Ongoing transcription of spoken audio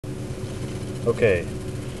Okay,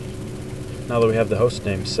 now that we have the host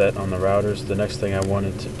name set on the routers, the next thing I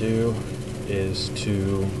wanted to do is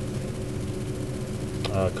to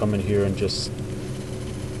come in here and just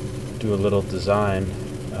do a little design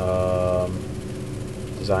our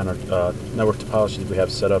network topology that we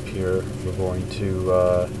have set up here. We're going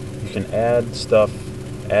to you can add stuff,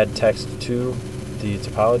 add text to the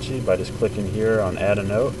topology by just clicking here on add a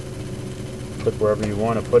note. Click wherever you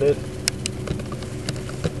want to put it.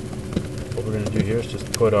 What we're going to do here is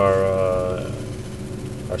just put our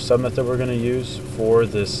subnet that we're going to use for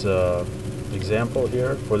this example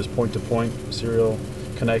here, for this point-to-point serial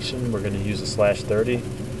connection. We're going to use a /30.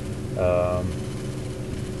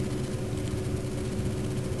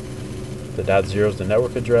 The .0 is the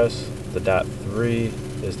network address. The .3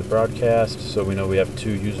 is the broadcast. So we know we have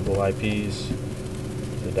two usable IPs: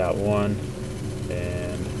 the .1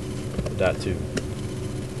 and the .2.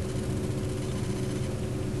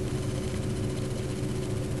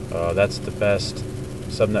 That's the best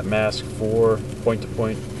subnet mask for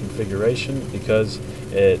point-to-point configuration because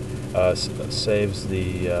it saves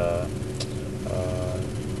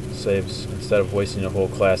instead of wasting a whole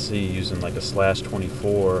class C using like a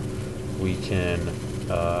 /24, we can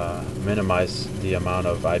minimize the amount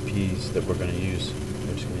of IPs that we're going to use.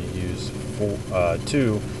 We're just going to use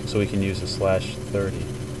 2, so we can use a /30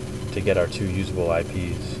 to get our two usable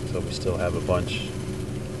IPs. So we still have a bunch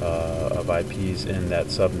of IPs in that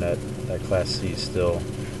subnet, that class C, still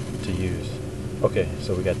to use. Okay,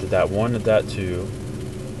 so we got the .1 and .2.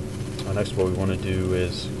 Next, what we want to do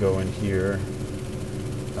is go in here,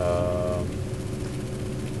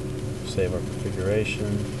 save our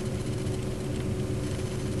configuration.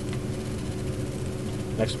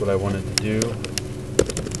 Next, what I wanted to do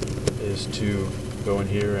is to go in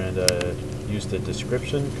here and use the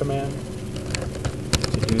description command.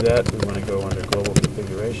 To do that, we want to go under global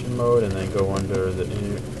configuration mode and then go under the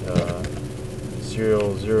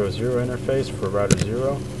serial 00 interface for router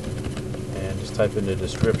 0 and just type in the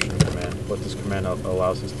description command. What this command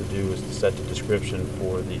allows us to do is to set the description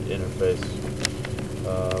for the interface.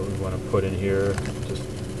 We want to put in here,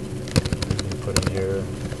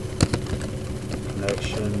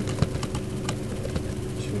 connection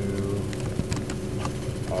to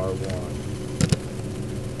R1.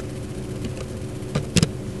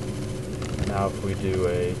 Now if we do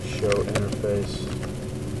a show interface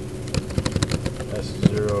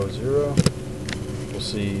S00, we'll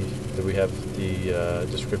see that we have the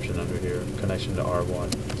description under here, connection to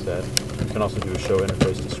R1 set. You can also do a show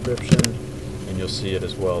interface description, and you'll see it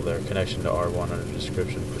as well there, connection to R1 under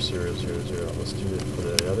description for serial 00. Let's do it for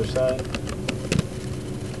the other side.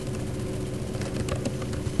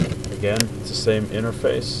 Again, it's the same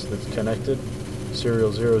interface that's connected.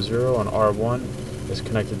 Serial 00 on R1 is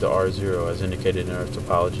connected to R0 as indicated in our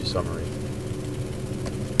topology summary.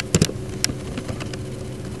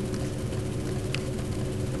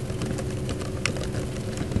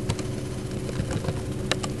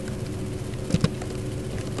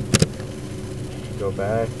 Go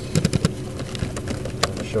back,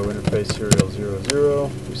 show interface serial 00.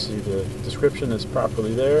 We see the description is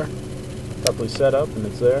properly there, properly set up, and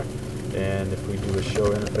it's there. And if we do a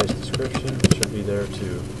show interface description, it should be there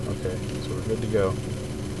too. Okay, so we're good to go.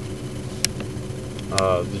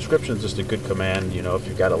 The description is just a good command. You know, if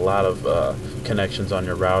you've got a lot of connections on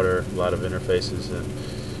your router, a lot of interfaces, and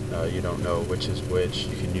you don't know which is which,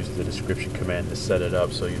 you can use the description command to set it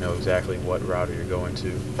up so you know exactly what router you're going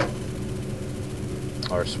to,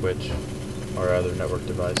 or switch, or other network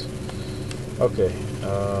device. Okay.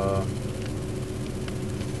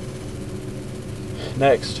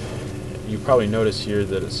 Next, you probably notice here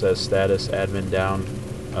that it says status admin down,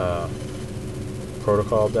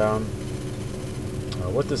 protocol down.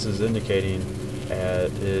 What this is indicating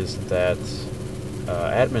is that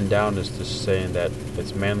admin down is just saying that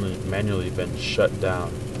it's manually been shut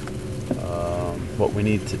down. What we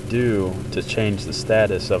need to do to change the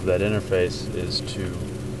status of that interface is to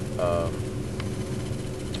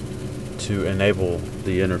enable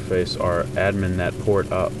the interface or admin that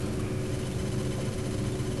port up.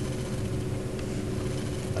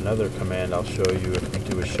 Another command I'll show you, if we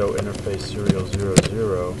do a show interface serial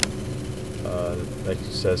 00, like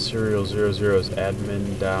it says serial 00 is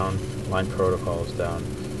admin down, line protocol is down.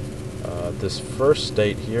 This first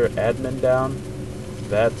state here, admin down,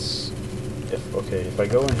 that's if I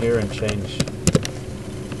go in here and change,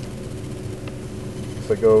 if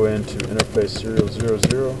I go into interface serial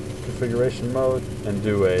 00 configuration mode and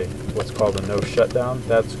do a what's called a no shutdown,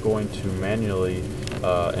 that's going to manually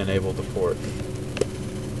enable the port.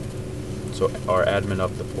 So our admin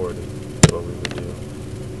up the port is what we would do.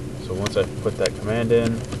 So once I put that command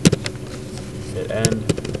in, hit end,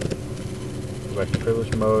 go back to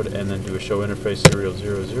privilege mode, and then do a show interface serial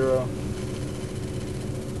 00.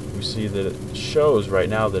 We see that it shows right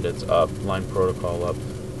now that it's up, line protocol up.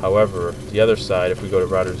 However, the other side, if we go to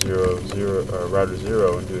router 0 and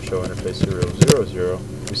do a show interface serial 00,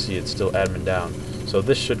 we see it's still admin down. So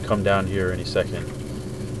this should come down here any second.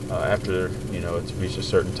 After it's reached a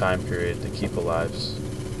certain time period, the keep alives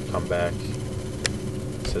come back.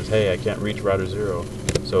 It says, hey, I can't reach router 0,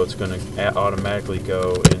 so it's going to automatically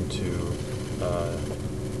go into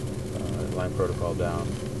line protocol down.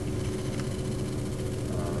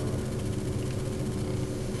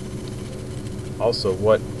 Also,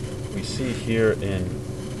 what we see here in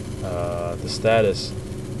the status,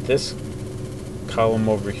 this column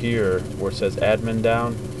over here where it says admin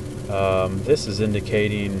down, this is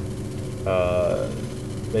indicating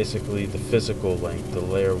basically the physical link, the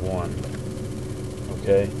layer 1.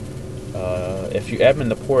 Okay, if you admin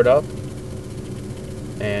the port up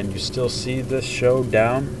and you still see this show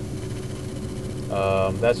down,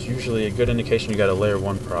 that's usually a good indication you got a layer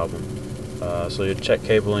 1 problem. So you check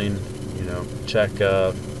cabling, check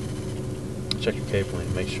your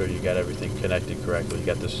cabling, make sure you got everything connected correctly, you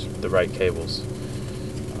got the right cables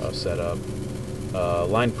set up.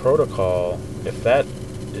 Line protocol, if that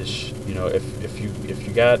is, if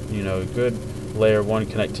you got good layer 1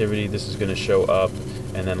 connectivity, this is going to show up,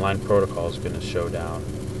 and then line protocol is going to show down.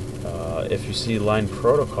 If you see line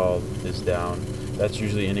protocol is down, that's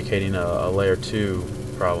usually indicating a layer 2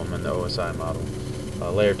 problem in the OSI model.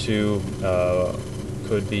 Layer 2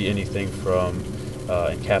 could be anything from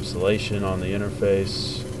encapsulation on the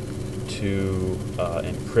interface to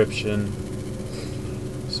encryption.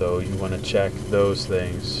 So you want to check those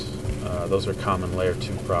things. Those are common layer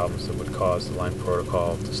 2 problems that would cause the line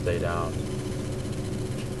protocol to stay down.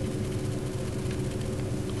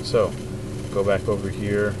 So go back over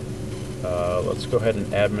here. Let's go ahead and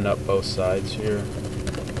admin up both sides here.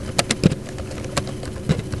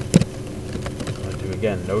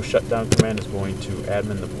 Again, no shutdown command is going to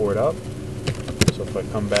admin the port up. So if I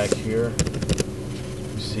come back here,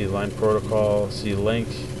 you see line protocol, see link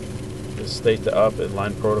is state to up, and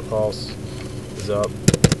line protocols is up.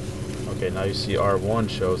 Okay, now you see R1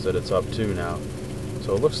 shows that it's up too now.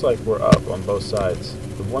 So it looks like we're up on both sides.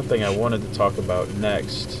 The one thing I wanted to talk about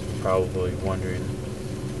next, you're probably wondering,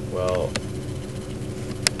 well,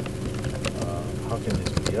 how can these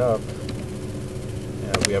be up?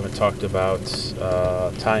 We haven't talked about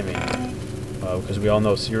timing, because we all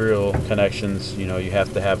know serial connections, you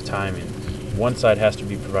have to have timing. One side has to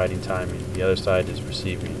be providing timing, the other side is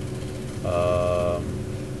receiving.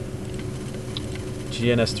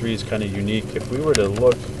 GNS3 is kind of unique. If we were to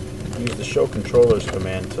use the show controllers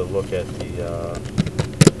command to look at the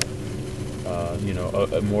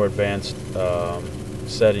a more advanced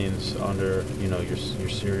settings under your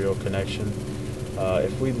serial connection.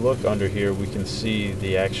 If we look under here, we can see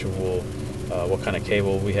the actual what kind of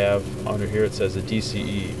cable we have. Under here it says a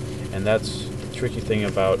DCE, and that's the tricky thing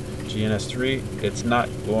about GNS3. It's not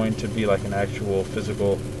going to be like an actual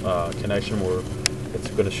physical connection where it's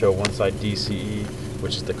going to show one side DCE,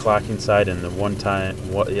 which is the clocking side, and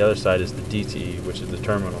the other side is the DTE, which is the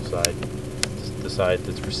terminal side, the side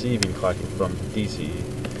that's receiving clocking from the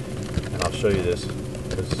DCE. And I'll show you this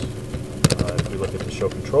because if we look at the show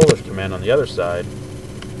controllers command on the other side,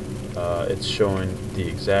 it's showing the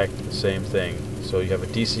exact same thing. So you have a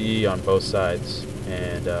DCE on both sides,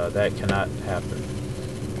 and that cannot happen.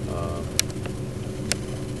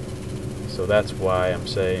 So that's why I'm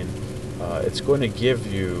saying it's going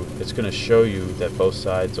to show you that both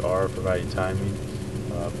sides are providing timing,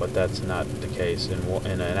 but that's not the case. In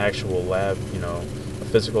an actual lab, a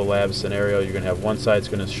physical lab scenario, you're going to have one side's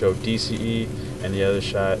going to show DCE, and the other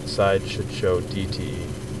side should show DTE.